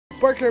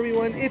Barker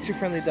everyone, it's your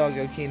friendly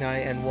doggo Kenai,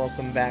 and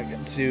welcome back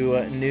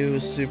to new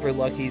Super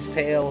Lucky's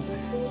Tale.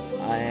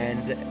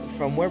 And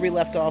from where we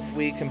left off,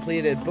 we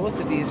completed both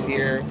of these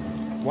here,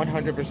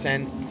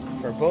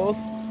 100% for both.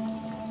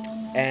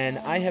 And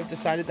I have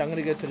decided I'm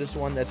going to go to this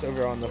one that's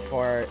over on the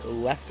far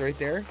left right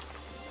there.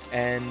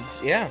 And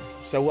yeah,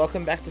 so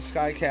welcome back to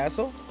Sky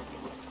Castle.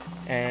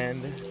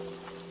 And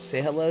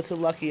say hello to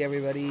Lucky,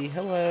 everybody.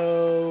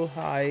 Hello,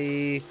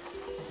 hi.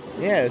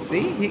 Yeah,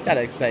 see? He got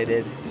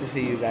excited to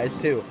see you guys,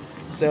 too.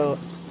 So,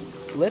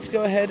 let's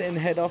go ahead and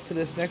head off to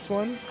this next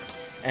one.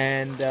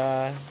 And,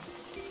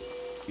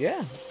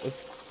 yeah,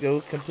 let's go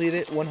complete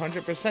it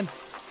 100%.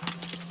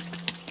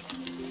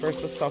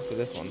 First, let's talk to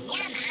this one.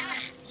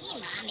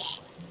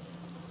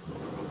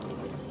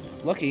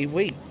 Lucky,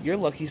 wait, you're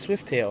Lucky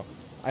Swifttail.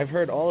 I've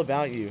heard all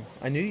about you.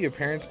 I knew your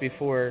parents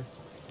before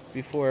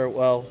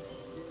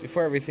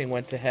everything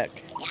went to heck.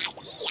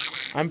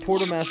 I'm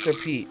Portal Master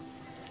Pete.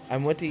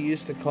 I'm what they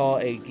used to call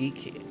a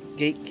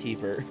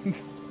gatekeeper.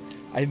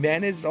 I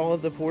managed all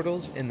of the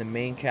portals in the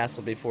main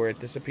castle before it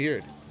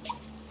disappeared.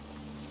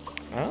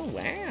 Oh,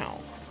 wow.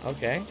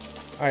 Okay.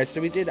 Alright, so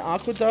we did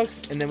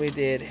aqueducts, and then we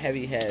did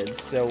heavy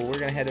heads. So we're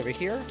going to head over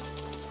here.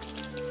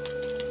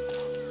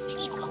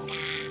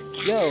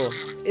 Yo,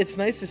 it's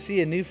nice to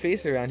see a new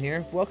face around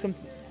here. Welcome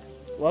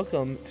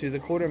to the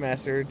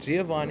Quartermaster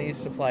Giovanni's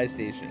Supply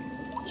Station.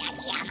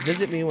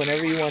 Visit me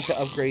whenever you want to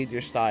upgrade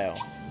your style.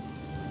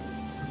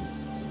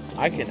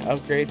 I can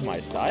upgrade my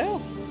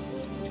style?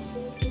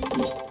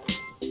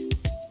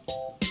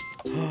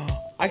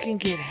 I can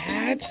get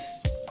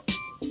hats?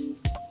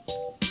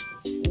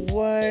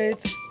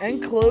 What?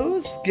 And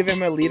clothes? Give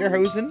him a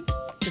lederhosen?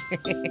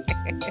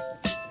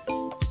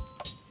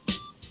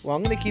 Well,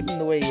 I'm going to keep him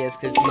the way he is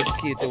because he's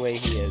cute the way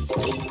he is.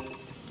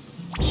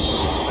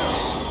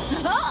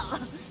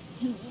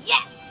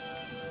 Yes!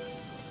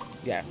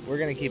 Yeah, we're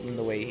going to keep him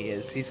the way he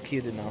is. He's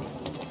cute enough.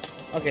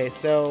 Okay,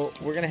 so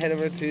we're going to head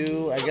over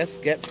to, I guess,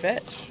 get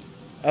fetch.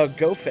 Oh,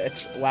 go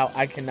fetch. Wow,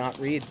 I cannot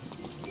read.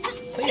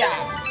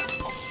 Yeah.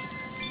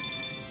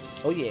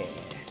 Oh, yeah.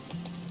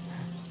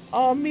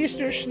 Oh,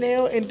 Mr.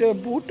 Snail and the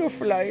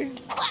butterfly.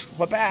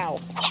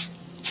 Wow.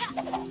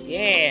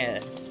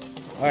 Yeah.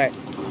 Alright,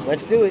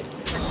 let's do it.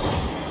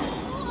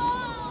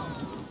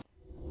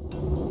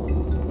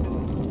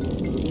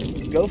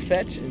 Go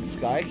fetch in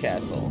Sky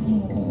Castle.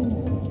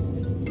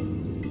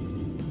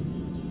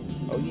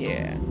 Oh,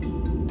 yeah.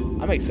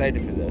 I'm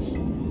excited for this.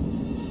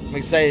 I'm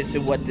excited to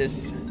what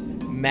this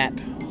map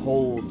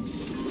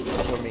holds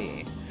for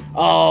me.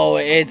 Oh,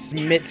 it's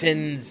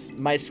mittens.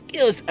 My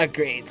skills are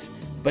great,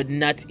 but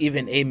not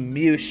even a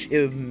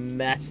Mushu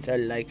master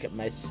like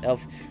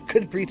myself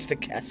could breach the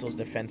castle's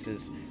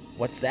defenses.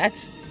 What's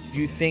that?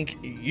 You think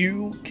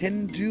you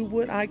can do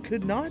what I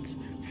could not?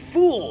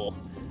 Fool!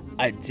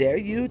 I dare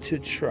you to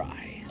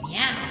try.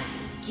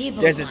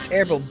 There's a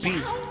terrible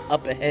beast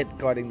up ahead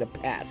guarding the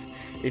path.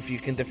 If you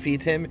can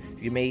defeat him,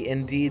 you may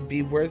indeed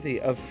be worthy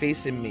of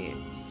facing me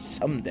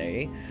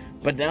someday.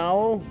 But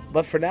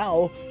for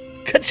now,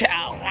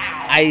 ka-chow!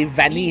 I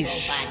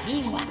vanish.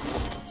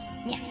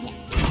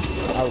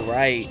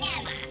 Alright.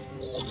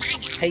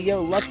 Hey,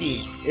 yo,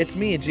 Lucky. It's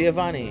me,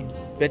 Giovanni.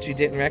 Bet you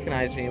didn't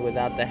recognize me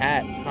without the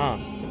hat, huh?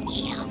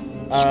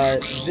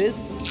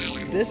 This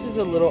is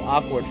a little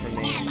awkward for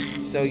me.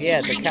 So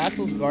yeah, the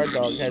castle's guard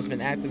dog has been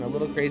acting a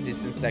little crazy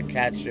since that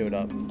cat showed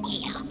up.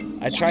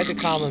 I tried to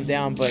calm him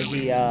down, but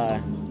he,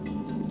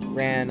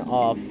 ran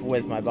off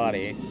with my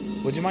body.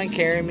 Would you mind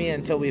carrying me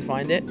until we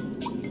find it?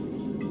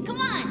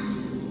 Come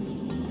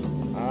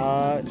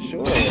on!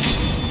 Sure.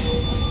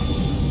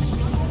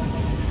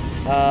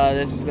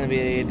 This is gonna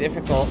be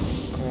difficult.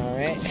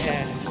 Alright,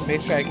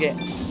 make sure I get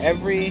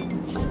every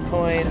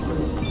coin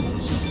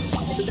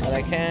that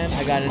I can.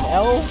 I got an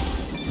L.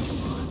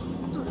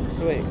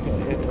 So wait,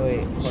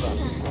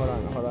 hold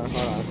on.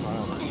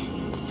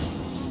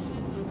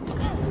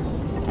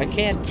 I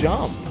can't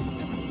jump.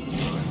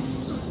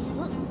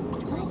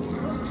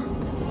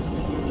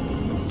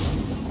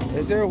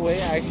 Is there a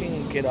way I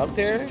can get up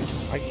there?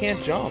 I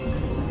can't jump.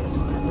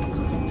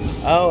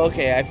 Oh,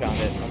 okay, I found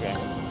it. Okay.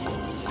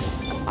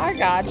 I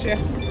gotcha.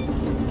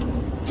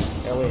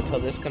 Gotta wait until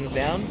this comes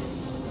down.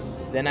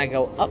 Then I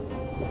go up.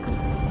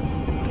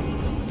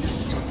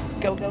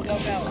 Go.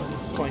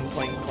 Coin.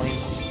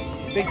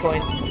 Big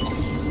coin.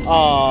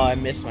 Oh, I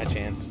missed my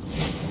chance.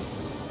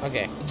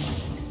 Okay.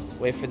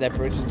 Wait for that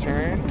bird to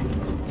turn.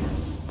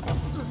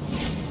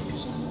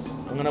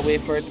 I'm gonna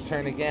wait for it to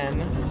turn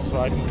again so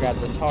I can grab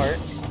this heart.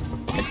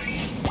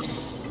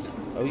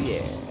 Oh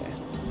yeah.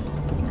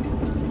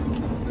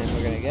 And then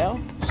we're gonna go.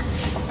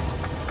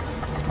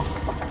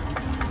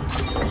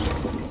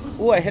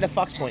 Ooh, I hit a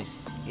fox point.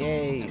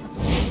 Yay.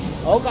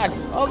 Oh god,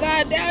 no.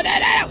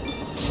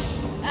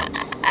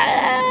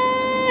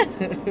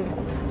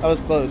 That was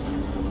close.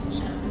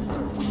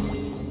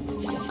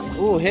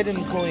 Ooh,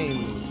 hidden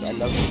coins. I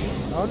love these.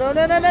 Oh, no.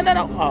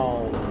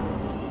 Oh.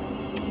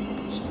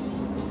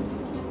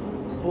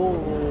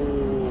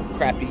 Oh,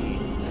 crappy.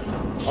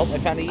 Oh, I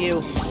found a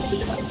U.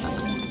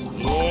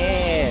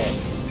 Yeah.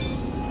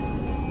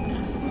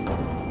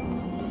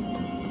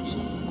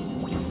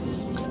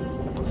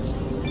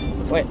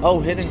 Wait, oh,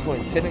 hidden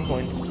coins, hidden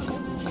coins.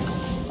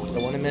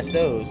 Don't want to miss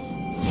those.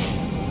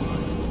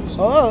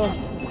 Oh!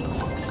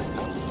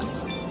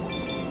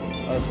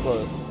 Oh, that's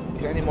close.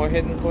 Is there any more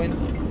hidden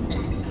coins?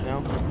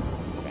 No?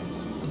 Okay.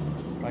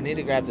 I need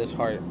to grab this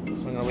heart. So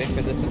I'm gonna wait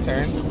for this to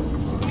turn.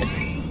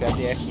 Grab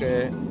the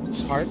extra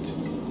heart.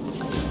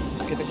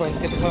 Get the coins,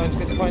 get the coins,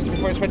 get the coins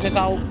before it switches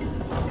out.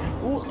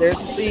 Ooh, there's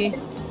the C.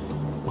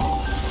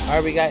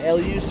 Alright, we got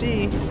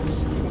LUC.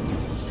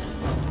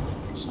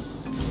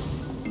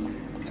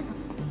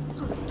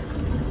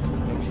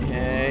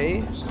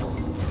 Okay.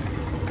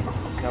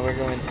 Now we're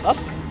going up.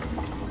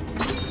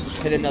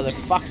 Hit another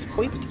fox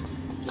point.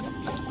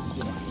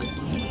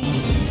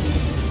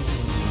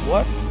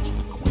 What?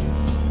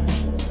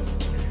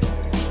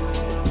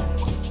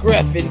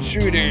 Griff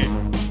intruder.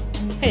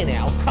 Hey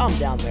now, calm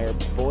down there,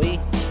 boy.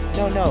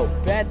 No, no,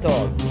 bad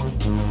dog.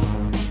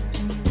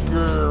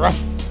 Gruff.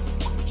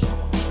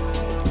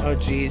 Oh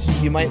jeez,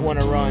 you might want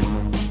to run.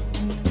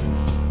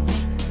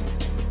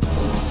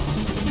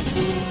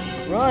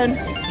 Run!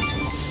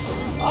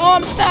 Oh,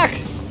 I'm stuck!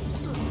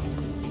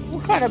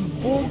 What kind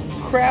of bull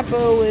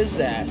crapo is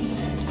that?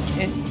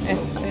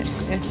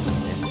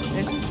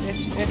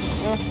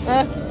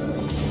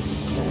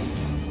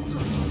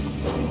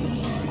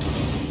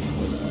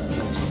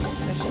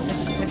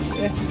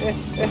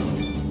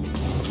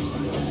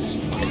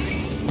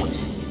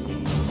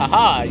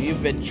 Haha,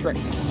 you've been tricked.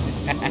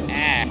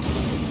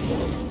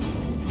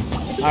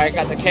 Alright,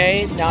 got the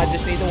K, now I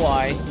just need the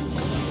Y.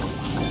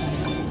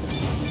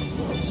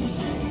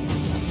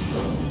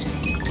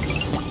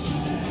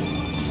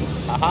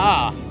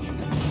 Haha!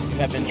 You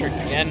have been tricked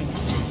again.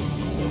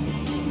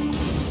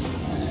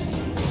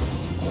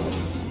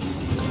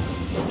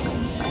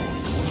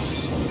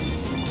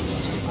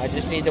 I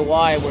just need the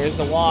Y. Where's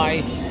the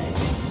Y?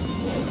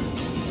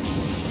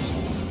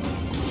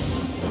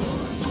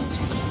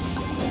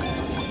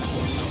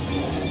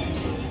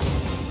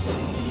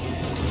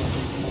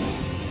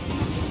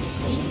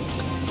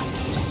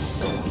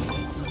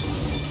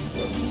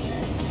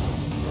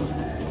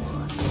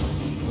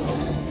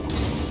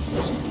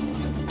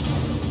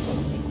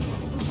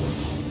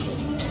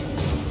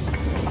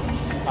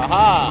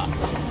 Aha!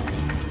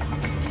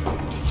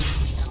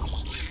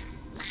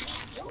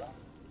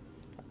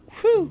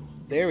 Whew!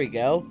 There we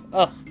go.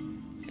 Ugh,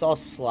 it's all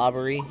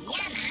slobbery.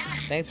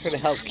 Thanks for the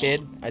help,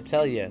 kid. I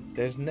tell you,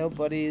 there's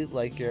nobody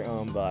like your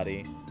own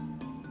body.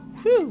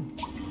 Whew!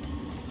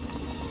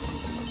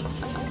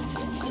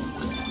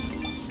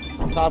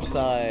 Top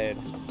side.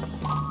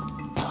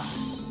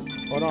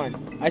 Hold on.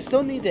 I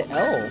still need the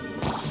L.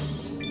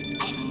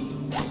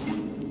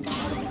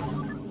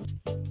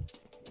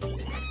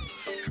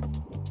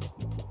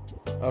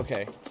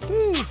 Okay.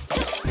 Woo.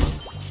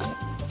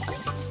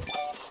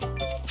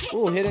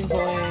 Ooh, hidden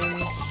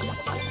coins.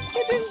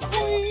 Hidden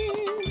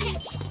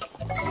coins.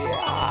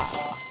 Yeah.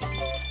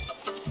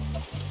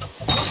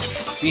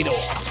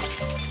 Beetle.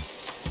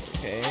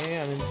 Okay,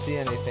 I didn't see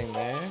anything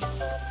there.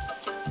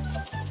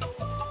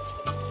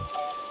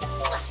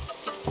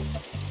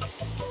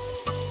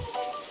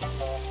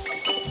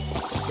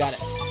 Got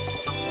it.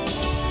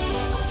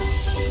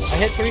 I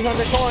hit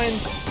 300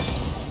 coins.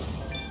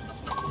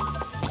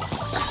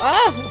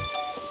 Ah!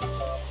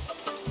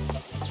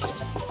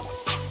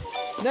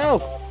 No!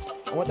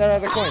 I want that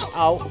other coin.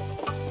 Ow.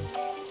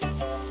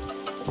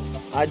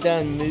 I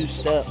done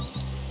moosed up.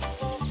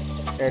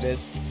 There it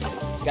is.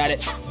 Got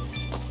it.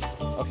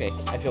 Okay,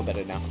 I feel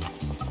better now.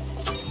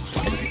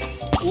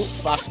 Ooh,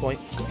 box point.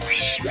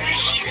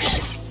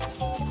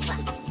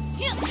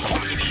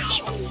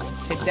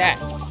 Take that,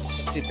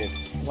 stupid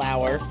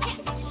flower.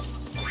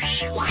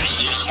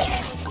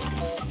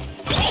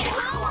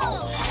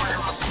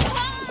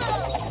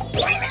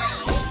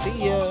 See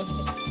ya.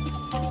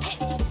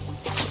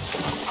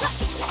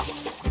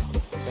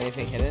 Is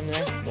anything hidden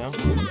there? No?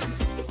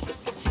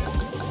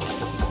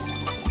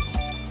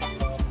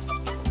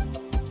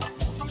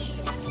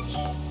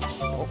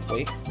 Oh,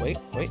 wait.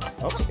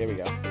 Oh, here we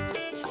go.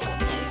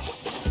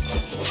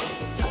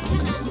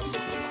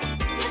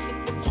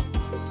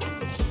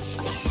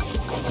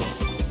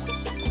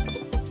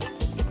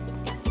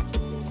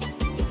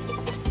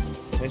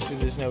 Make sure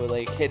there's no,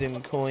 like,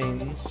 hidden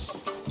coins.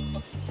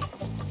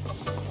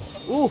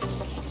 Ooh!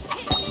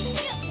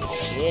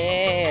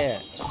 Yeah!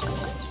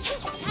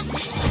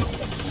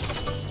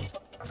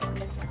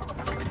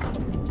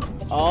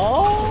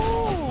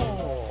 Oh!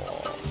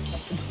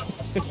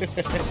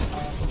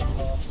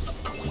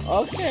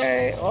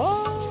 Okay.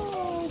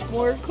 Oh,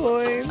 more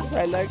coins.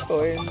 I like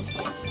coins.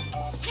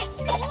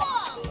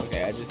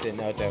 Okay, I just didn't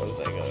know if that was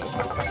like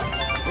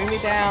a... Bring me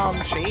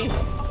down, chief!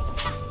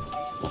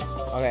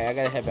 Okay, I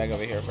gotta head back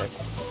over here first.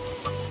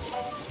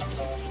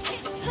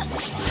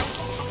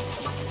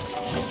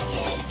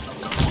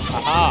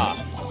 Haha!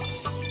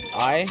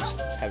 I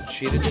have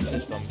cheated the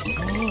system.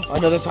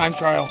 Another time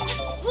trial!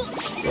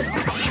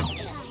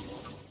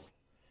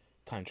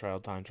 Time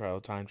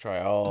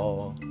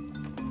trial.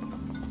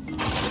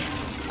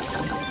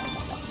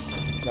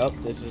 Nope,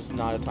 this is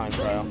not a time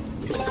trial.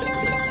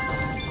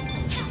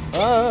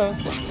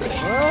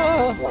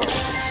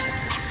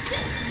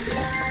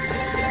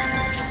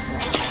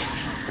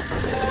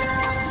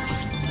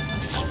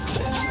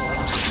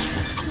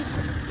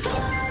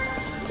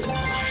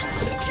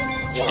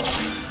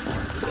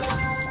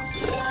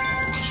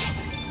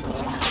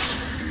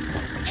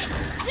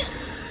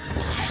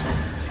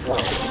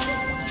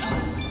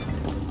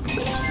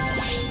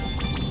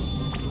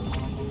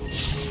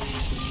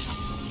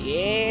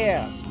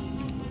 Yeah.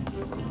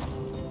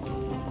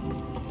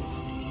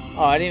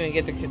 Oh, I didn't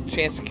even get the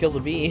chance to kill the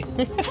bee.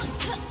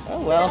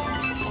 Oh well.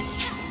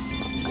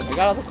 I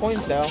got all the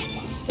coins now.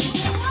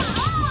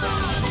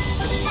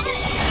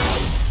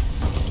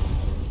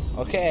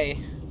 Okay.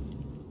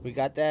 We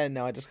got that, and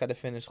now I just gotta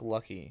finish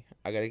Lucky.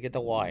 I gotta get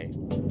the Y.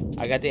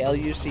 I got the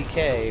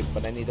L-U-C-K,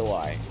 but I need the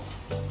Y.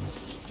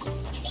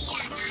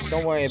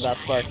 Don't worry about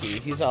Sparky.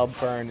 He's all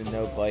burned and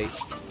no bite.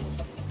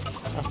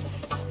 Oh,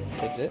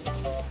 that's it?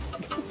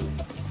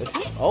 That's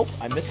it? Oh,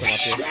 I missed him up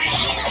here.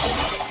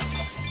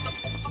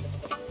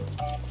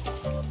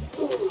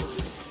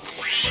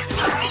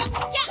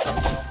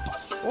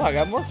 Oh, I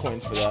got more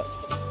coins for that.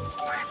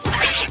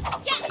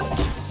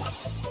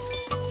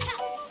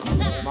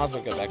 Might as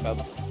well get back up.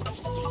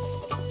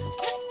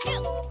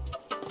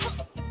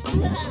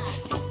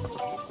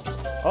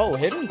 Oh,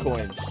 hidden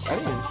coins. I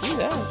didn't even see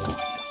that.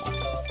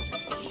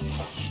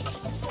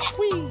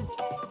 Whee!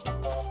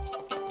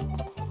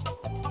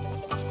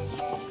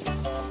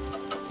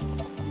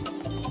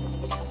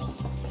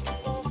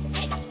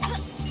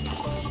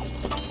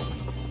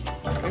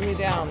 Bring me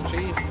down,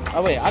 chief.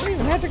 Oh wait, I don't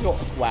even have to go.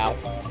 Wow.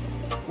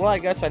 Well, I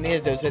guess I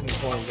needed those hidden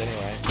coins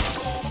anyway.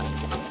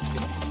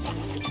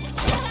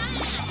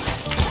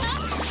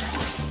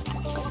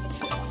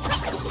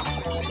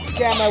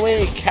 Get out of my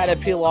way,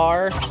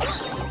 caterpillar.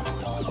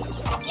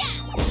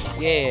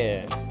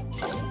 Yeah.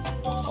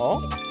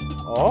 Oh?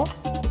 Oh?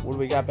 What do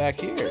we got back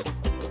here?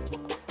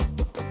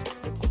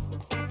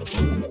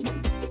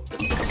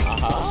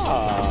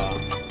 Aha.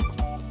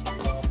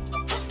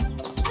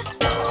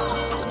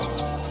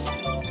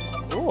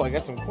 Oh, I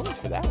got some coins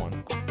for that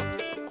one.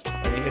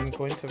 Any hidden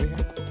coins over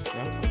here?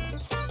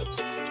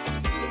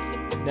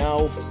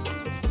 No? No.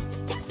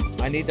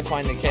 I need to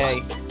find the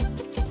K.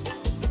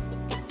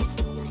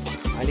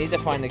 I need to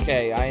find the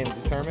K. I am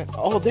determined.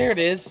 Oh, there it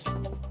is.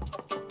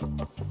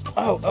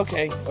 Oh,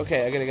 okay.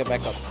 Okay, I gotta get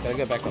back up. Gotta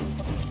get back up.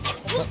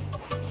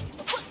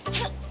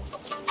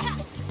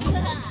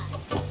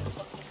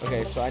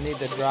 Okay, so I need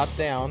to drop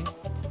down.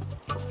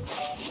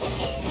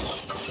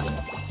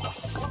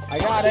 I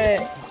got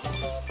it!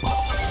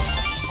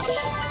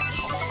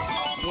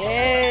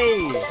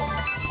 Yay!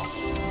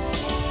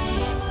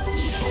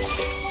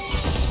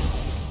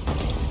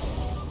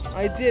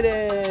 I did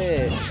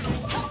it!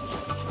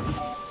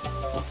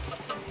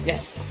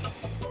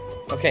 Yes!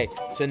 Okay,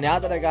 so now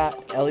that I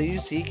got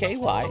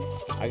L-U-C-K-Y,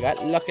 I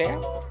got Lucky.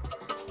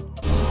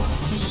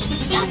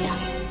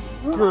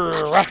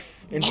 Gruff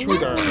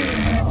intruder.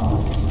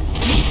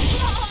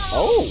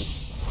 Oh!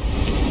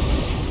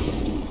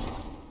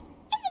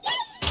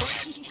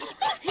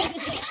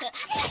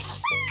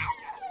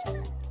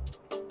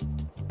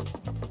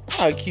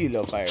 Oh, cute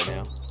little fire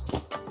now.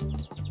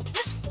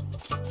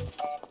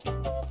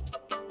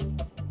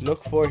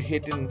 Look for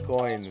hidden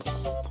coins.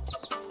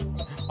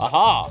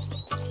 Aha!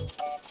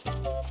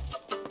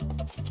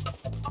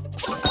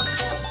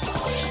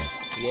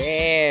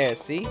 Yeah,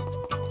 see?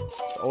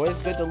 It's always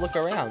good to look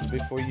around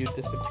before you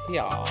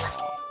disappear.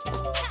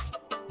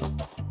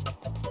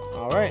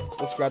 Alright,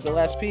 let's grab the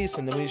last piece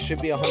and then we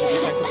should be 100%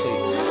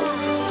 complete.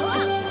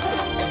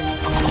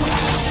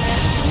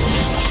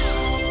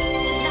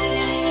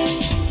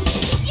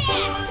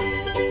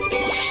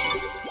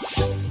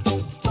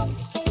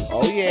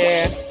 Oh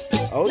yeah!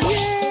 Oh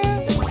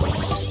yeah!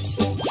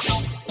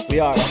 We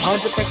are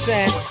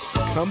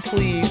 100%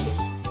 complete.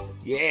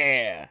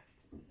 Yeah!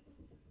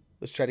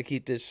 Let's try to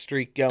keep this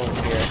streak going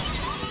here.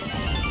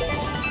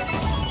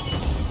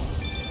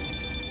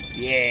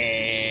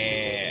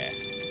 Yeah!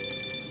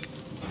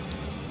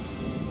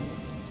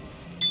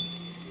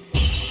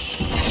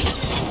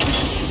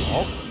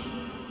 Oh.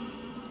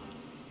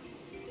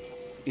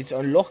 It's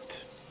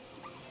unlocked.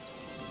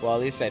 Well,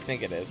 at least I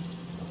think it is.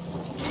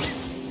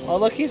 Oh,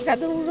 look, he's got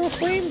the little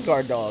flame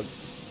guard dog.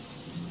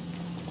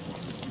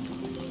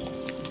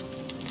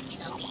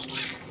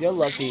 You're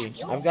lucky.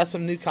 I've got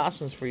some new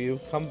costumes for you.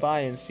 Come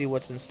by and see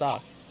what's in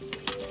stock.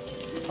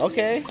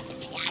 Okay.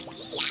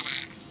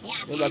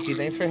 You're lucky.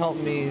 Thanks for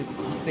helping me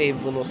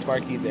save little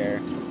Sparky there.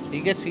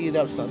 He gets heated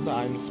up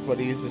sometimes, but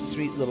he's a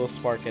sweet little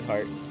spark at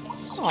heart.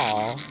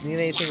 Aw. Need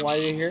anything while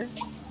you're here?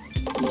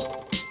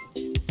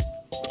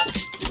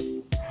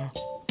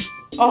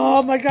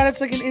 Oh my god,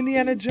 it's like an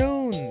Indiana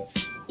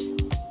Jones.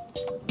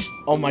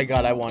 Oh my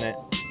god, I want it.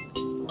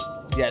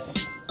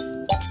 Yes.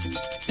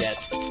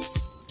 Yes.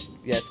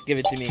 Yes, give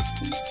it to me.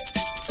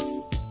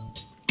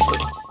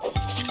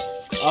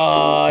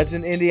 Oh, it's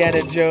an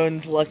Indiana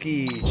Jones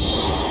Lucky.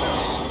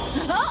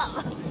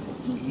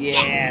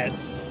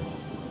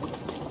 Yes.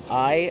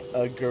 I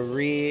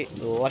agree,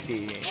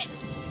 Lucky.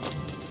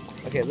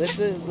 Okay, let's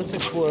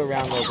explore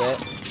around a little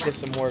bit. Get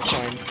some more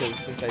coins, because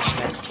since I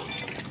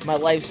spent my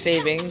life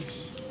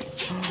savings.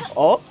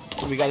 Oh,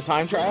 we got a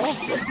time trial?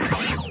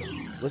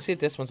 Let's see if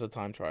this one's a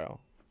time trial.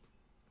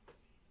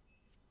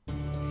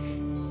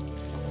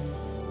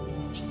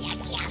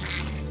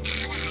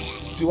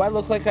 Do I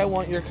look like I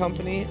want your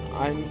company?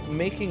 I'm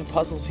making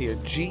puzzles here.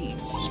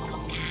 Jeez.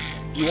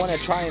 You want to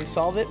try and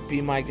solve it? Be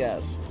my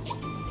guest.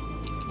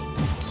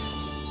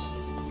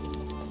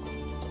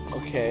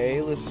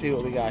 Okay, let's see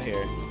what we got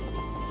here.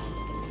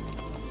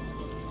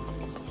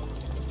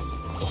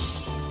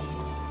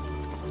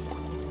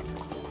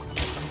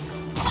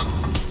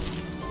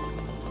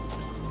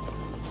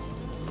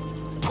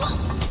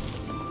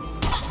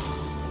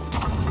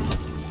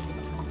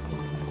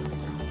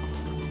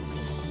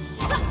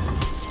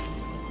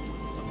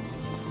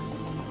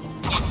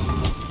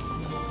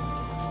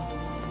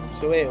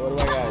 So wait, what do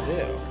I gotta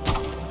do?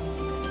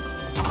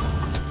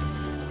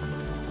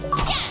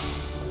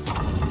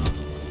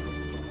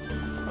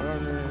 I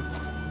don't know.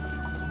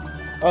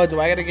 Oh,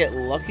 do I gotta get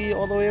lucky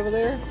all the way over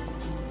there?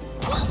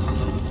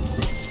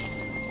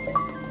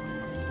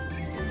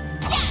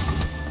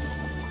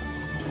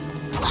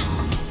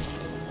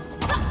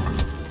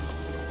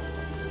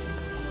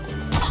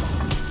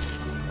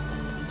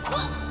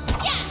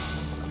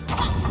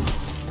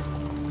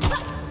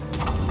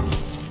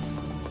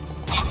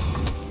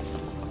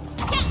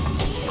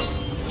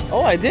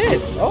 Oh, I did.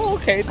 Oh,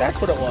 okay.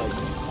 That's what it was.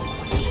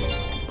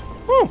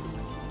 Whew.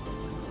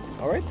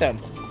 Alright then.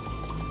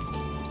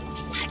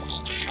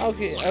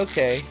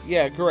 Okay.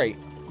 Yeah, great.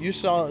 You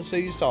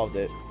solved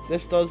it.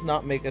 This does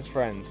not make us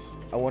friends.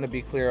 I want to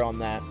be clear on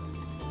that.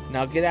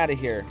 Now get out of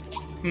here.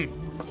 Ooh.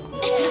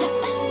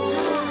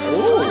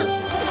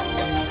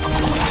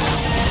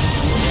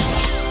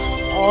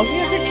 Oh, he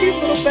has a cute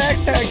little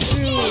backpack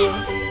too.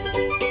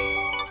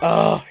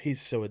 Oh, he's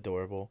so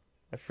adorable.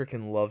 I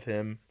freaking love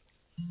him.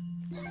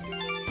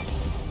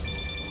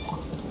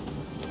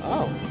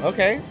 Oh,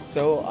 okay.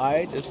 So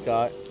I just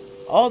got...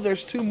 Oh,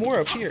 there's 2 more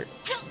up here.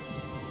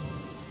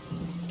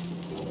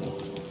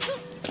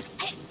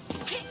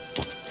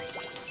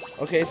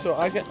 Okay, so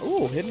I got...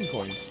 Ooh, hidden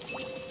coins.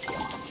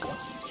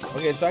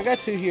 Okay, so I got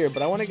 2 here,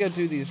 but I want to go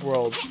do these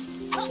worlds.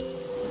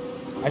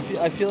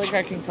 I feel like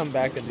I can come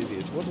back and do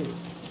these. What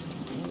is...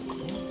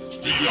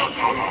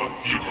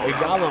 A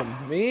golem.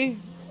 Me?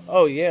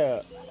 Oh,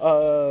 yeah.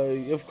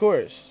 Of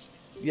course.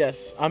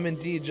 Yes, I'm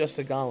indeed just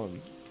a golem.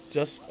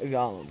 Just a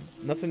golem.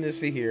 Nothing to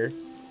see here.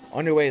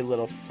 On your way,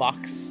 little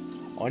fox.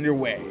 On your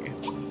way.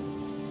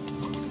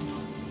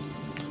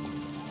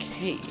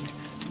 Okay.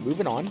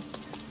 Moving on.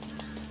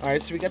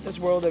 Alright, so we got this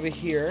world over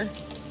here.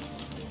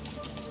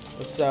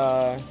 Let's,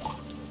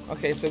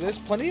 okay, so there's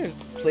plenty of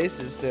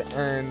places to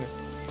earn...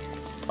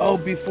 Oh,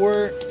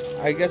 before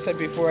I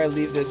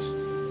leave this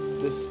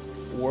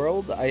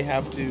world, I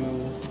have to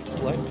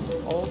collect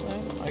all of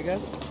them, I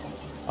guess?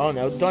 Oh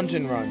no,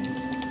 dungeon run.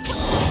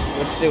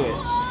 Let's do it.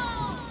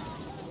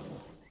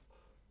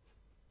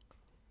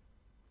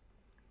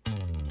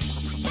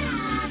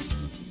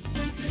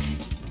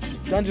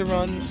 Dungeon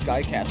run,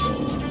 Sky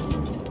Castle.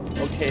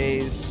 Okay.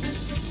 Is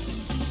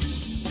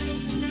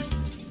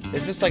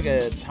this like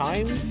a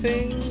time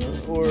thing,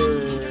 or...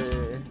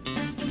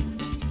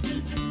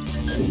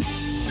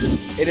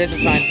 It is a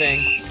time thing.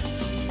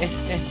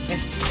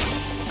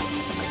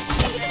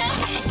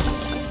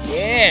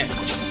 Yeah!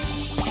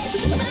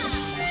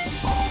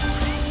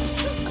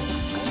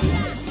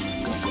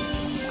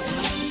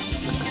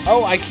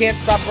 Oh, I can't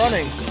stop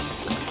running.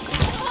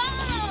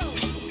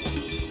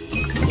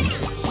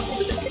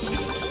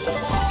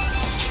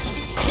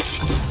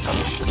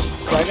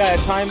 So I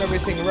gotta time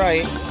everything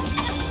right.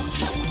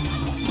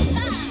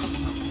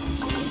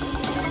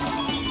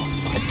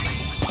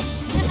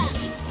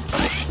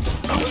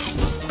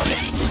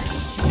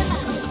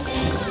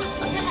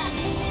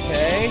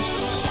 Okay.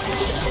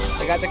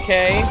 I got the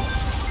K.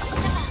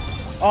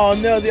 Oh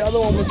no, the other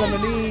one was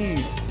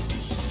underneath.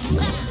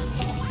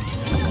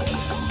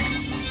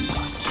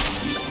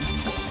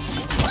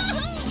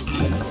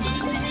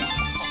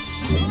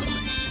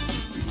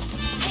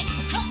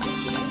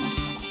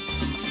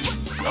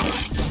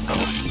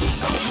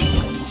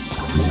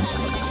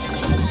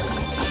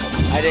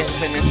 I didn't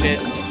finish it.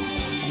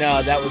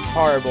 No, that was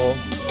horrible.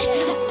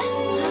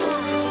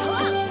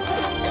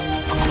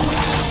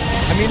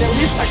 I mean, at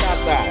least I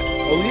got that.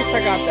 At least I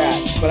got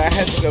that. But I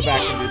had to go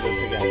back and do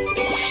this again.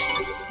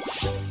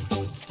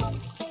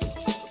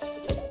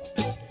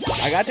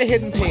 I got the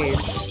hidden page.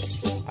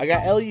 I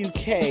got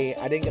LUK.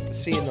 I didn't get the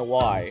C and the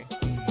Y.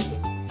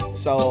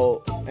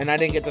 So, and I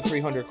didn't get the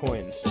 300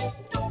 coins.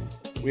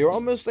 We were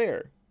almost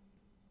there.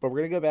 But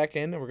we're going to go back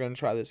in and we're going to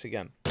try this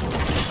again.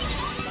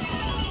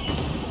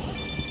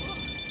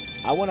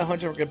 I want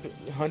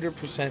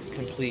 100%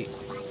 complete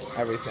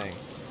everything.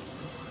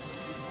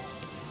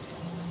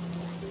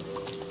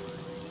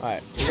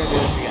 Alright, we're going to do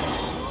this again.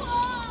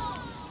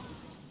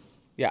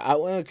 Yeah, I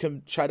want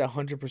to try to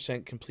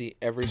 100% complete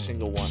every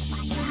single one.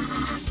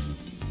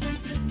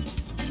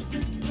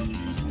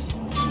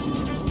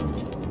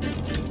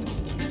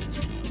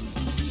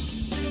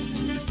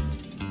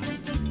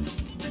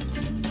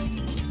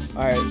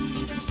 Alright.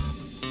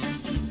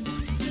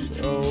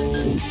 So,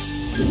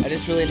 I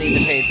just really need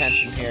to pay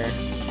attention here.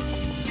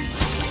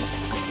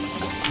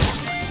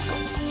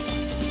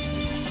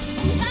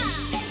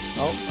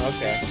 Oh,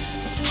 okay.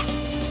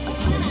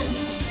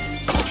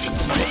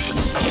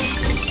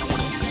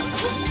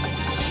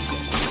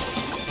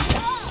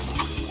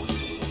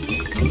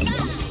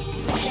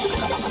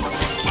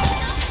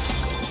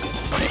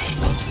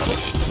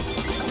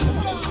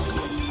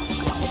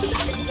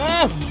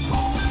 Ah!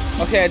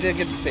 Okay, I did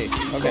get to see.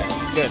 Okay,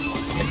 good.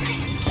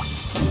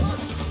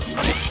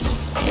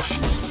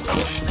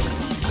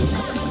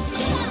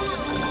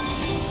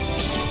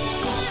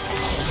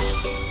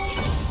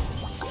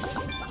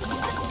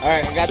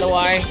 Alright, I got the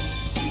Y.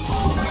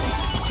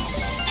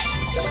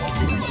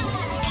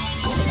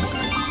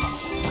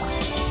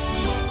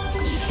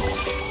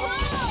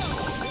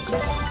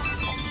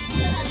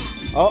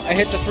 Oh, I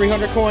hit the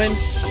 300 coins.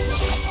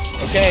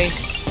 Okay.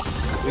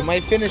 We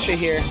might finish it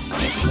here.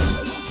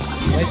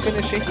 We might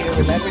finish it here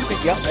with everything.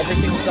 Yep,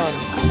 everything's done.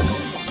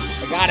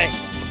 I got it.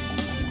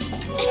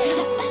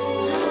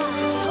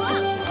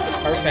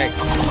 Perfect.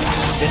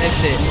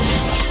 Finished it.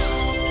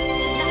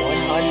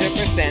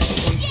 100%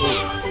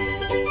 complete.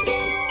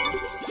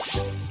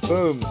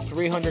 Boom,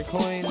 300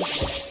 coins,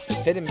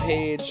 hidden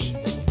page,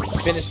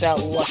 finished out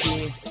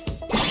lucky,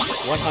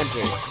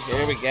 100.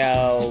 There we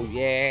go,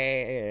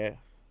 yeah.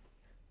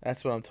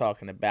 That's what I'm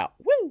talking about.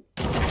 Woo!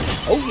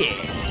 Oh yeah!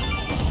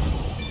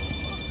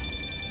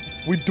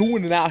 We're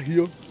doing it out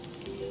here.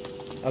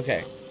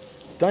 Okay,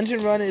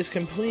 dungeon run is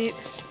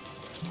complete.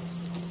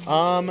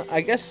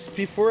 I guess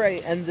before I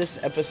end this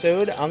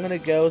episode, I'm gonna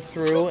go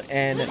through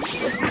and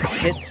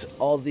hit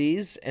all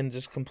these and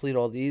just complete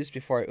all these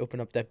before I open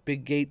up that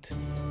big gate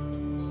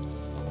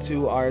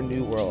to our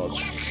new world.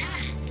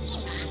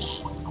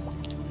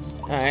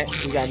 Alright,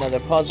 we got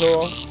another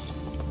puzzle.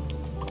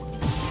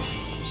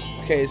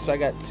 Okay, so I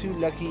got 2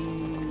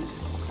 luckies.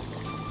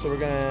 So we're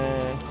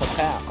gonna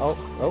pow.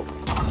 Oh,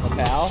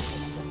 pow.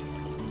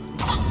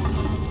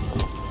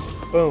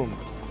 Boom.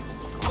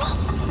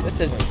 This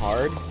isn't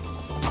hard.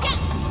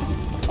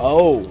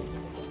 Oh.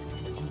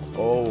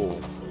 Oh,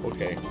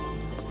 okay.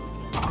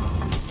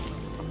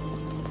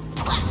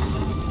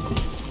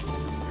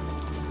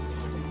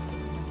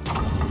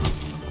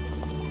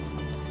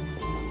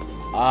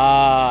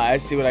 Ah, I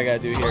see what I gotta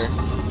do here.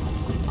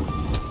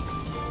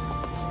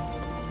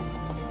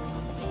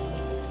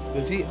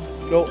 Does he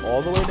go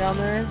all the way down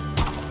there?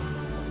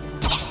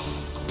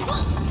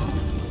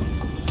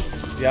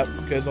 Yep,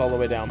 goes all the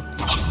way down.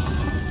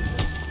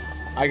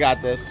 I got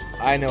this.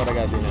 I know what I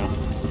gotta do now.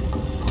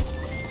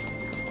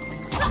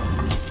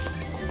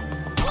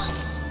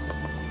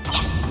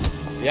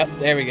 Yep,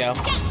 there we go.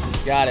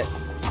 Got it.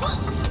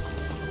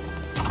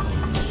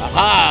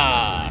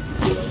 Aha!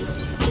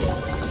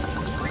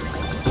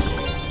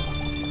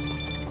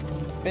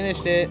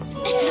 Finished it.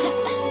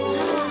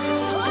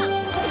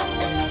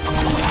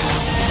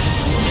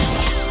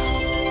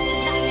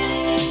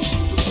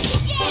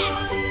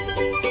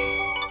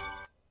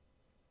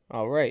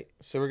 Alright,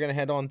 so we're gonna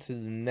head on to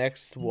the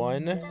next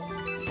one.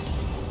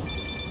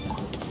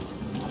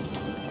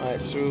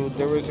 Alright, so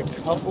there was a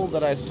couple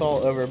that I saw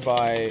over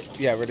by...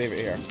 Yeah, right over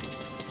here.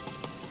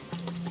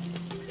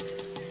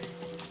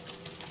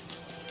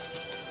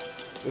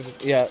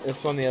 Yeah,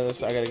 it's on the other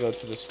side. I gotta go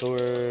to the store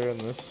on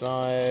this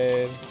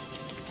side.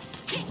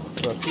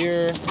 Go up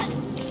here.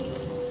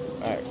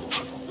 Alright.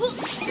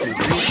 Do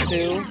these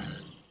 2.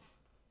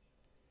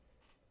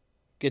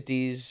 Get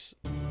these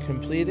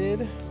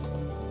completed.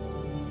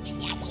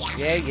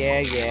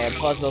 Yeah.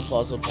 Puzzle.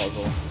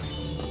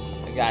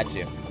 I got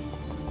you.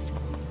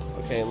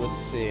 Okay, let's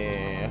see.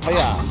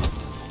 Hiya!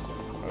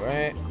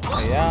 Alright.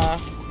 Hiya!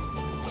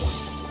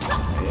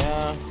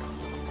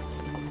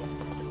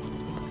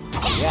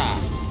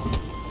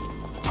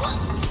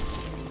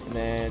 And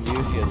then you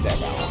get that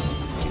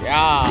one.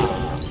 Yeah!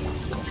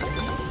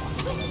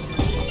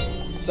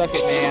 Suck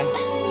it, man.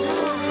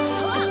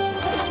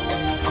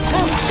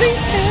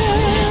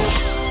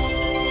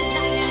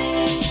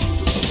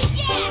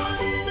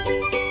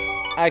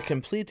 I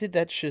completed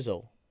that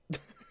shizzle.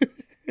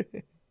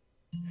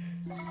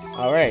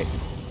 Alright.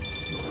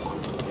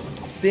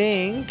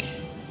 Think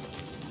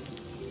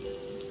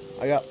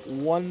I got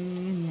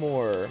one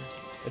more,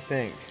 I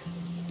think.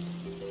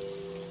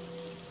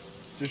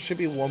 There should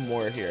be one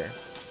more here.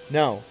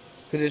 No,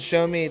 because it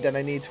showed me that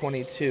I need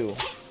 22.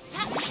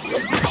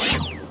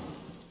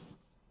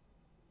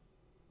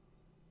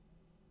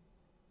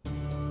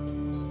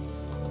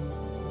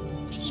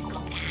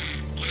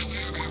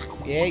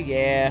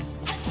 Yeah.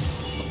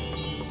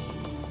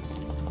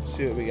 Let's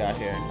see what we got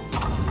here.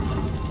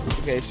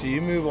 Okay, so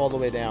you move all the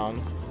way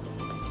down.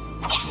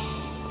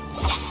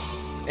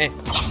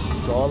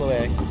 Go all the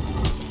way.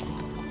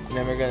 And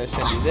then we're going to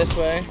send you this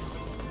way.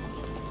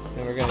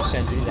 Then we're going to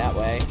send you that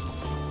way.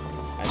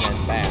 And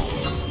then bam.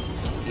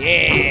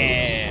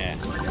 Yeah!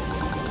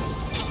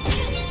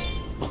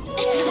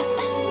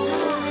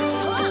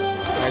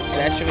 Alright, so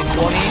that should be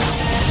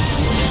 20.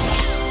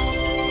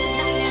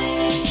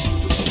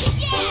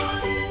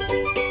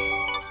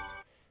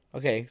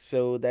 Okay,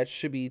 so that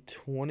should be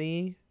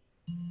 20.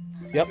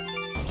 Yep.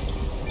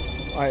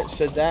 Alright,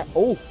 so that...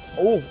 Oh,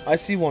 I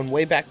see one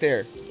way back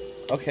there.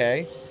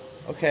 Okay.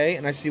 Okay,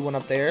 and I see one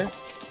up there.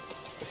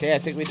 Okay, I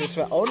think we just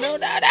found... Oh, no.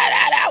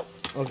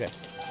 Okay.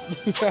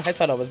 I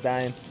thought I was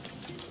dying.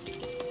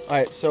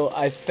 Alright, so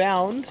I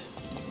found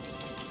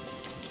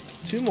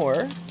 2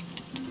 more.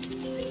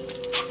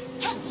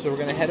 So we're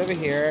going to head over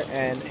here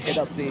and hit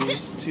up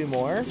these 2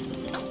 more.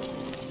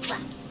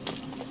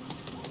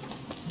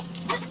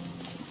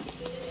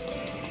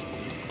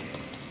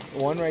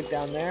 One right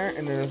down there,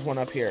 and then there's one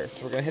up here.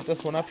 So we're going to hit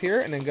this one up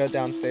here, and then go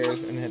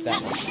downstairs and hit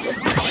that one.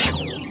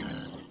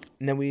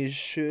 And then we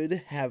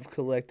should have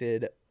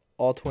collected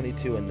all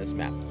 22 in this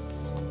map.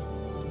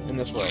 In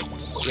this world.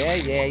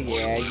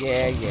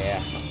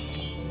 Yeah.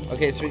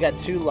 Okay, so we got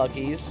 2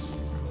 luckies.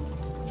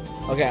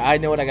 Okay, I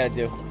know what I got to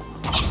do.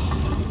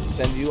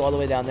 Send you all the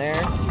way down there.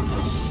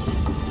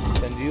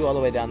 Send you all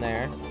the way down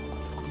there.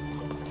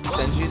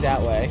 Send you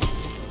that way.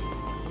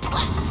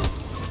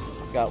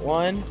 Got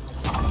 1.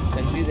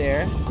 Send you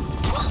there.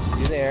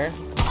 You there.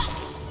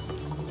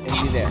 And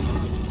you there.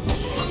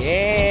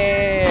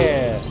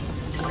 Yeah!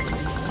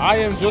 I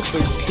am just the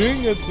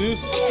king of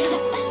this.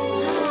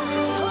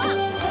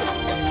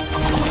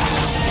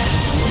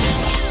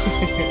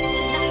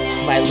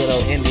 My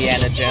little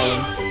Indiana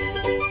Jones.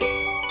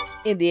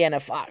 Indiana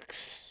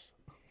Fox.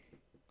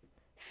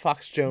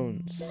 Fox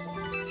Jones.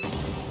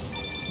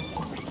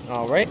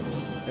 Alright.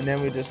 And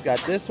then we just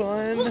got this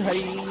one.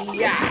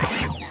 Hi-ya!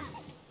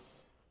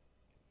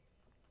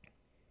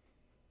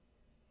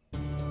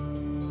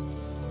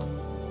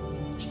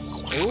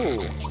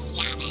 Ooh.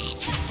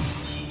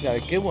 Got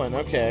a good one.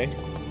 Okay.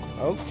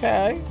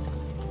 Okay.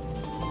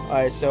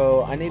 Alright,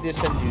 so I need to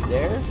send you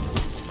there.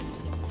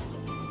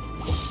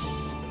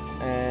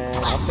 And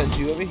I'll send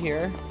you over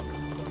here.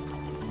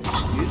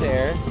 You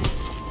there.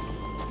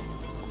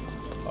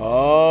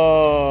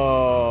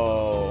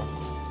 Oh.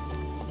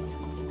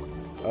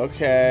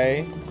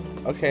 Okay.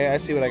 Okay, I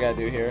see what I gotta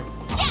do here.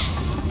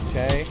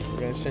 Okay, we're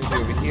gonna send you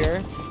over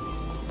here.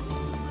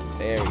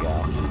 There we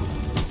go.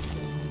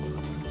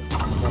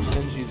 I'll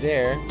send you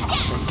there.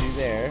 Send you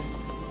there.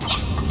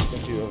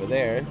 Send you over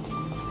there.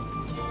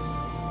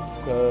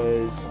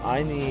 Because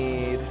I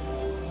need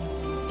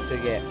to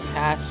get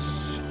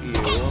past you.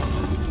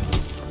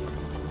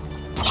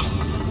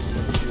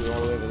 Send you all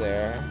the way over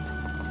there.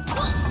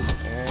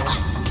 And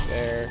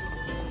there.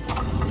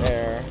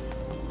 There.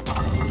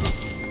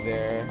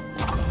 There.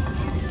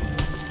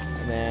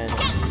 And then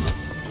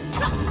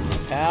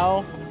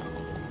pow.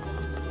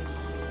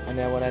 And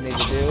then what I need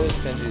to do is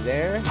send you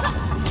there.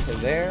 To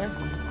there.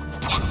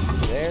 To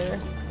there.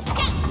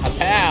 A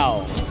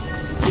pow.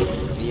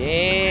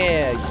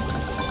 Yeah.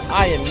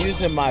 I am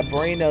using my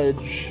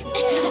brainage.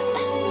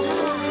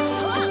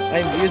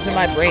 I'm using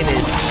my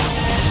brainage.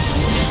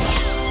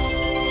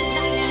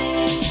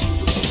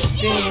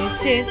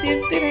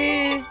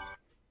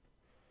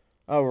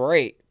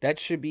 Alright, that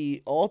should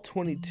be all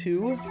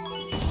 22.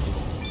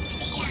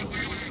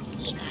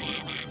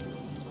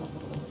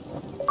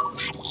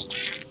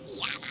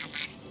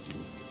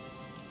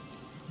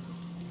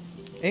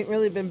 Ain't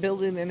really been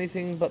building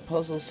anything but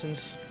puzzles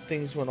since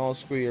things went all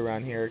screwy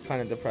around here.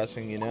 Kind of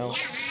depressing, you know?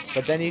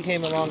 But then you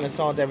came along and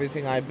solved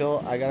everything I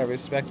built. I gotta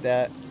respect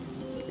that.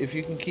 If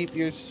you can keep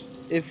your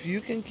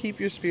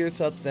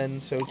spirits up,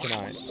 then so can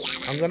I.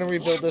 I'm gonna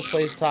rebuild this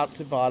place top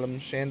to bottom.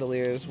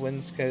 Chandeliers,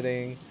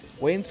 wainscoting,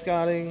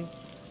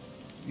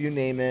 you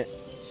name it.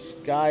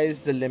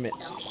 Sky's the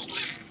limits.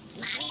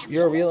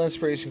 You're a real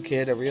inspiration,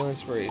 kid. A real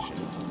inspiration.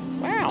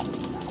 Wow.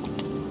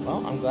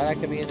 Well, I'm glad I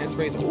could be an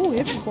inspiration. Ooh,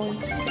 hippie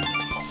coins.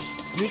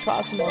 New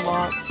costume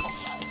unlocked.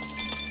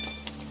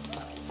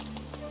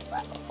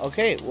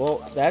 Okay, well,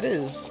 that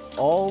is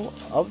all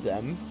of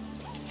them.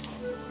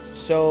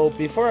 So,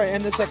 before I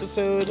end this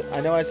episode,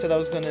 I know I said I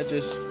was going to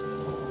just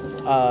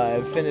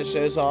finish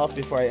those off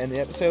before I end the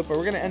episode, but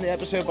we're going to end the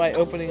episode by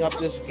opening up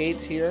this gate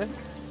here.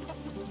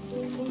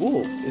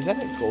 Ooh, is that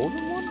a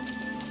golden one?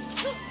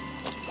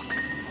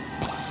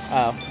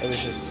 Oh, it was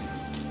just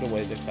the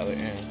way the color.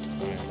 Right.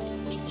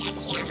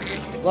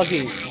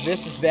 Lucky,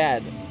 this is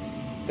bad.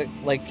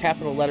 Like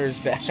capital letters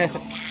bad.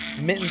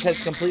 Mittens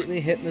has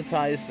completely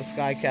hypnotized the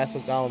Sky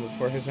Castle golems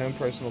for his own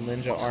personal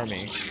ninja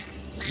army.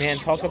 Man,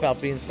 talk about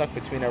being stuck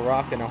between a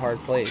rock and a hard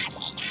place.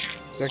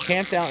 They're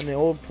camped out in the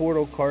old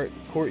portal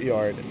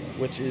courtyard,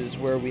 which is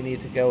where we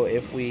need to go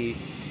if we...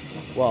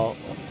 Well,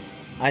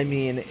 I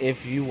mean,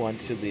 if you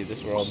want to leave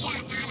this world.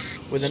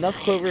 With enough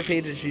clover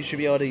pages, you should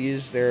be able to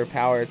use their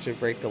power to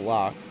break the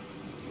lock.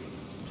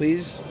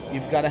 Please,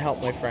 you've got to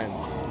help my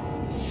friends.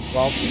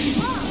 Well...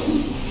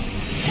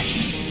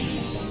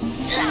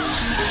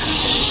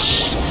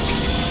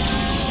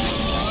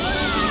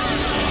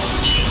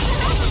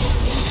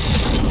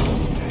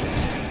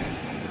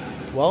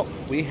 Well,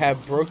 we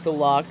have broke the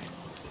lock,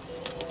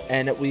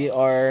 and we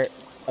are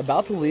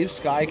about to leave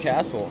Sky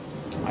Castle,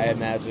 I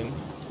imagine.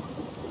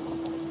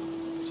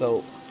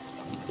 So,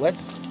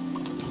 let's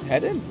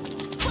head in.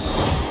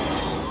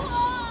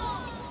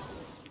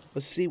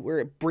 Let's see where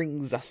it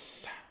brings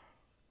us.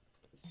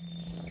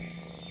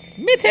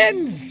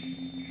 Mittens!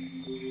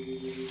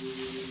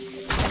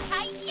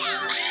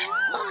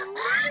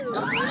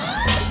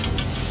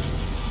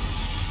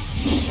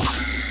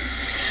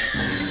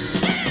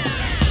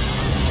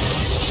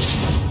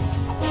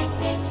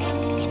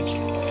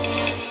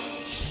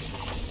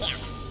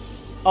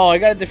 Oh, I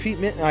gotta defeat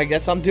Mitten. I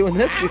guess I'm doing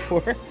this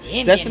before.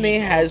 Destiny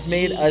has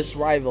made us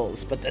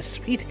rivals, but the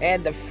sweet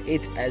hand of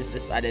fate has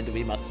decided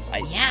we must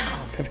fight.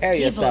 Prepare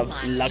yourself,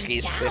 lucky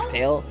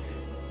Swifttail.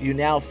 You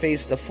now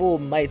face the full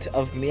might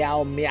of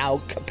Meow Meow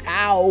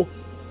Kapow,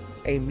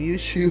 a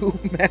Mushu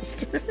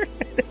master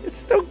and his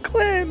Stone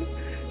Clan.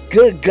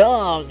 Good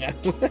gong.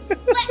 Let's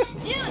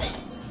do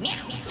this. Meow,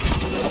 meow.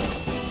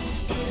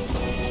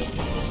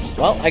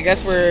 Well, I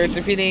guess we're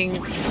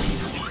defeating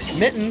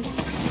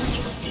Mittens.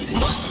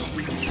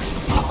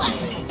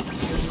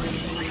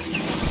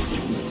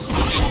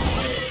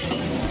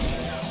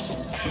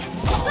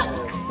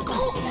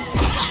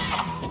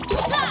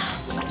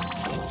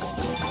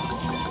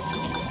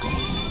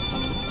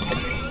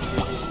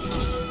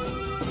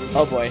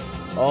 Oh boy.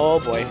 Oh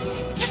boy.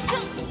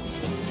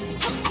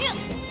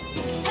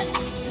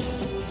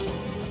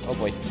 Oh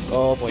boy.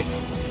 Oh boy.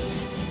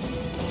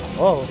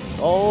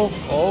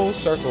 Oh,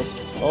 circles.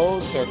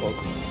 Oh, circles.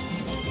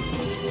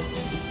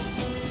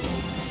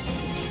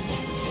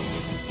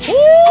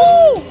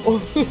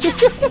 Woo!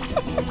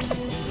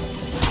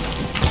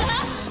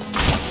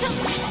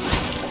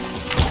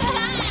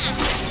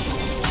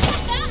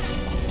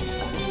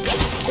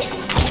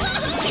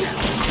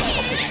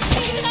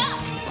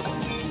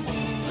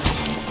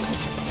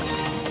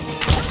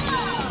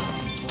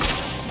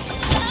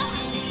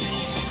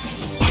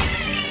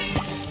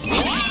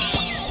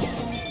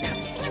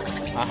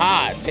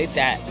 Aha, take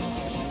that.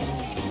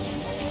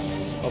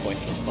 Oh boy,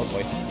 oh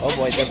boy, oh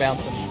boy, they're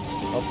bouncing.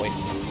 Oh boy.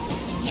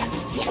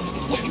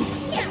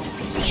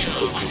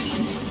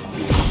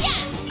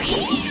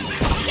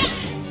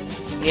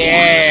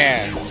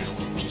 Yeah!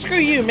 Screw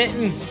you,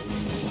 Mittens!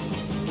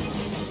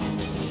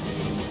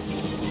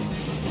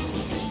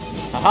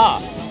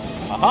 Aha!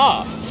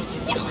 Aha!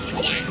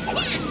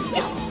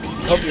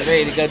 Hope you're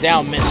ready to go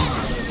down, Mittens.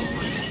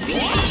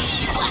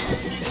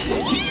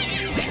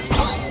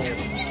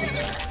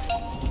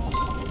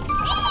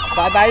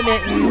 Bye-bye,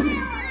 Mittens.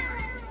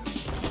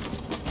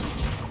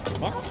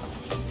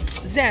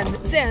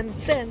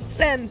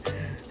 Zen.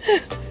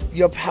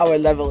 Your power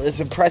level is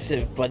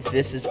impressive, but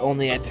this is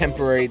only a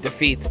temporary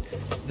defeat.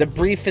 The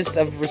briefest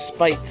of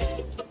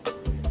respites.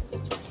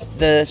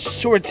 The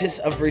shortest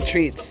of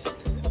retreats.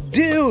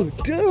 Do!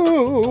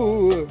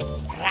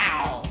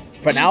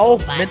 For now,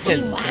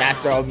 Mittens,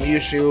 master of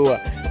Mushu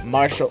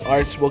martial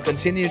arts, will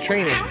continue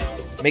training.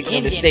 Make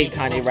no mistake,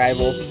 tiny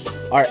rival.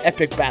 Our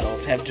epic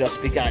battles have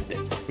just begun.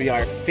 We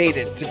are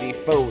fated to be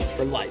foes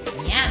for life.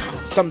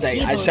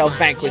 Someday I shall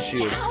vanquish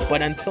you,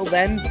 but until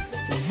then,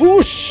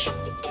 whoosh!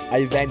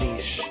 I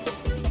vanish.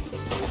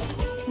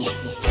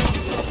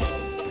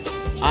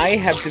 I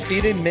have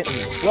defeated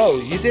Mittens. Whoa,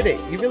 you did it.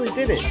 You really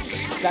did it.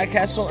 Sky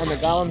Castle and the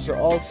golems are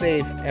all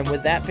safe, and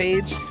with that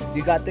page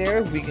you got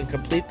there, we can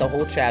complete the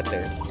whole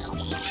chapter.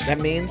 That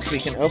means we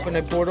can open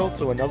a portal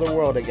to another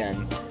world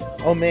again.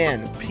 Oh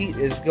man, Pete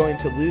is going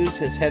to lose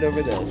his head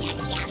over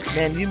this.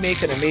 Man, you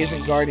make an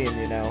amazing guardian,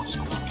 you know.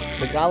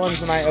 The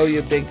golems and I owe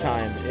you big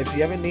time. If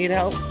you ever need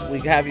help, we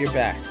have your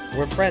back.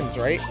 We're friends,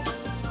 right?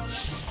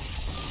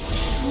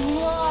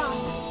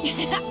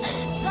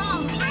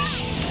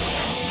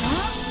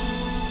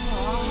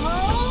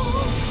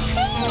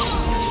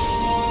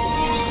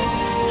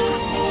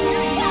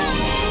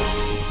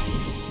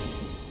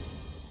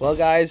 Well,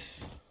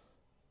 guys,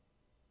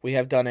 we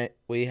have done it.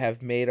 We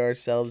have made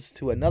ourselves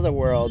to another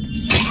world.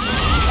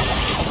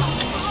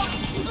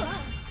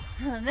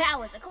 That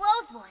was a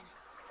close one.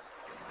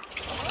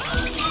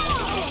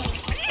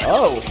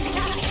 Oh.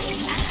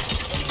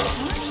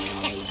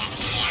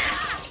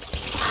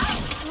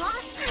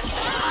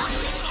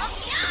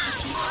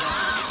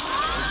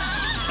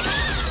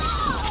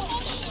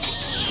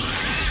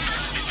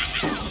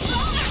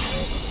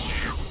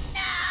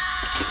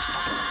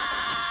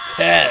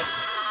 Tess.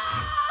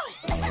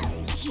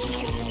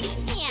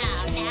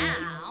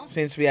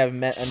 Seems we have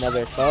met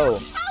another foe.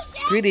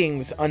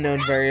 Greetings,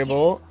 unknown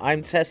variable.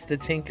 I'm Tess the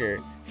Tinker,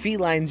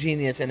 feline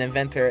genius and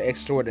inventor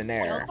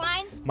extraordinaire.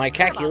 My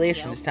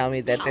calculations tell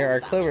me that there are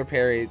clover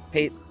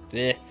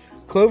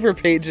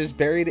pages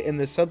buried in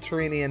the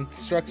subterranean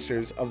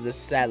structures of this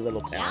sad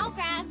little town.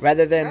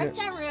 Rather than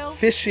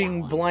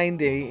fishing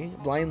blindly,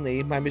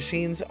 my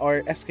machines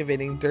are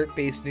excavating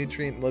dirt-based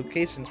nutrient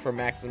locations for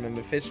maximum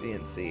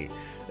efficiency.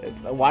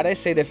 Why'd I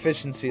say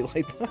efficiency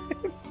like that?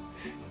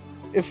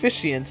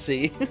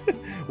 Efficiency.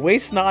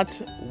 Waste not,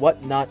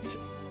 what not,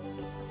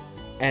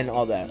 and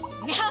all that.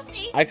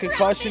 I could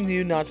caution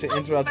you not to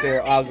interrupt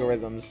their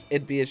algorithms.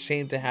 It'd be a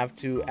shame to have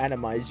to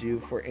atomize you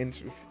for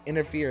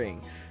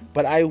interfering.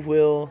 But I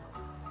will.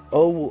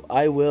 Oh,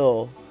 I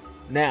will.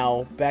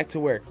 Now, back to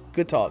work.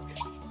 Good talk.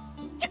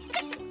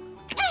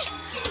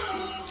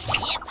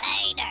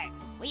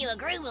 Will you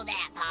agree with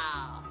that,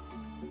 Paul?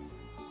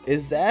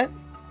 Is that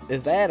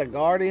Is that a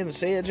guardian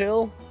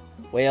sigil?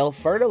 Well,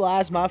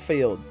 fertilize my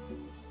field.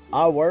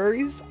 Our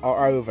worries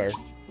are over.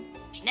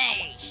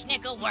 Nay,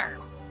 schnickle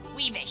worm.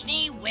 Weebish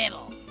knee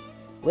wibble.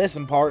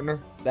 Listen,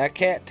 partner. That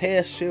cat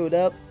Tess showed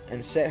up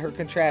and set her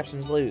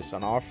contraptions loose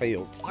on our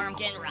fields.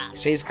 Wormkin rock.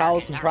 She's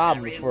caused some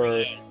problems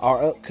for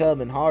our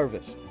upcoming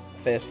harvest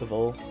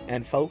festival,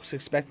 and folks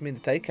expect me to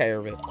take care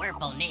of it.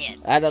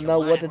 I don't know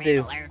what to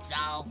do.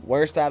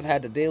 Worst I've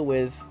had to deal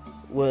with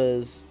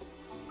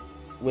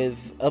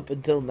up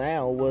until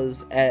now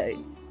was a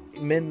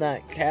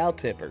midnight cow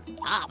tipper.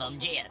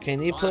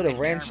 Can you put a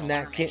wrench in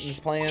that kitten's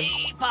plans?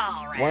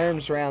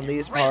 Worms around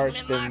these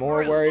parts been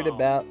more worried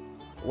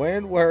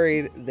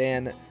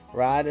than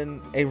riding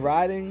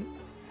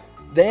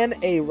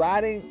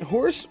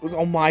horse.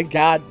 Oh my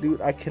god,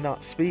 dude, I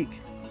cannot speak.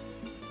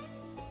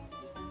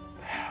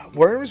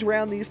 Worms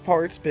around these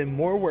parts been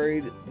more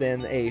worried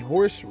than a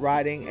horse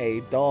riding a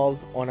dog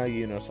on a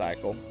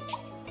unicycle.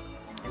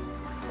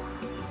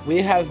 We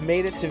have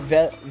made it to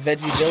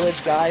Veggie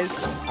Village, guys.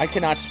 I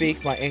cannot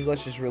speak. My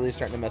English is really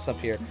starting to mess up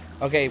here.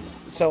 Okay,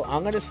 so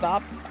I'm going to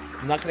stop.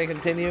 I'm not going to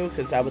continue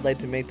because I would like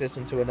to make this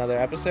into another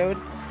episode.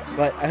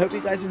 But I hope you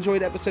guys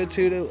enjoyed episode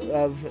 2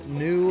 of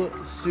New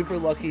Super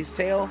Lucky's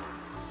Tale.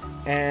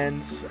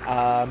 And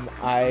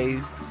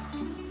I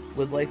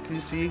would like to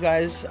see you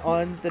guys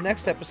on the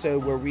next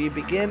episode where we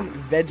begin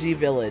Veggie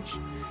Village.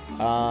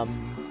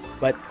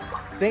 But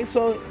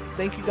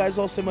thank you guys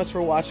all so much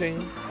for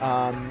watching.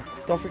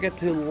 Don't forget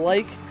to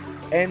like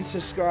and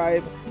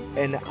subscribe,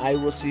 and I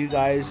will see you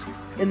guys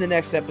in the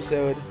next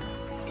episode.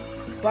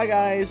 Bye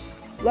guys,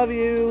 love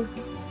you.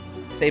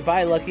 Say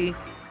bye, Lucky.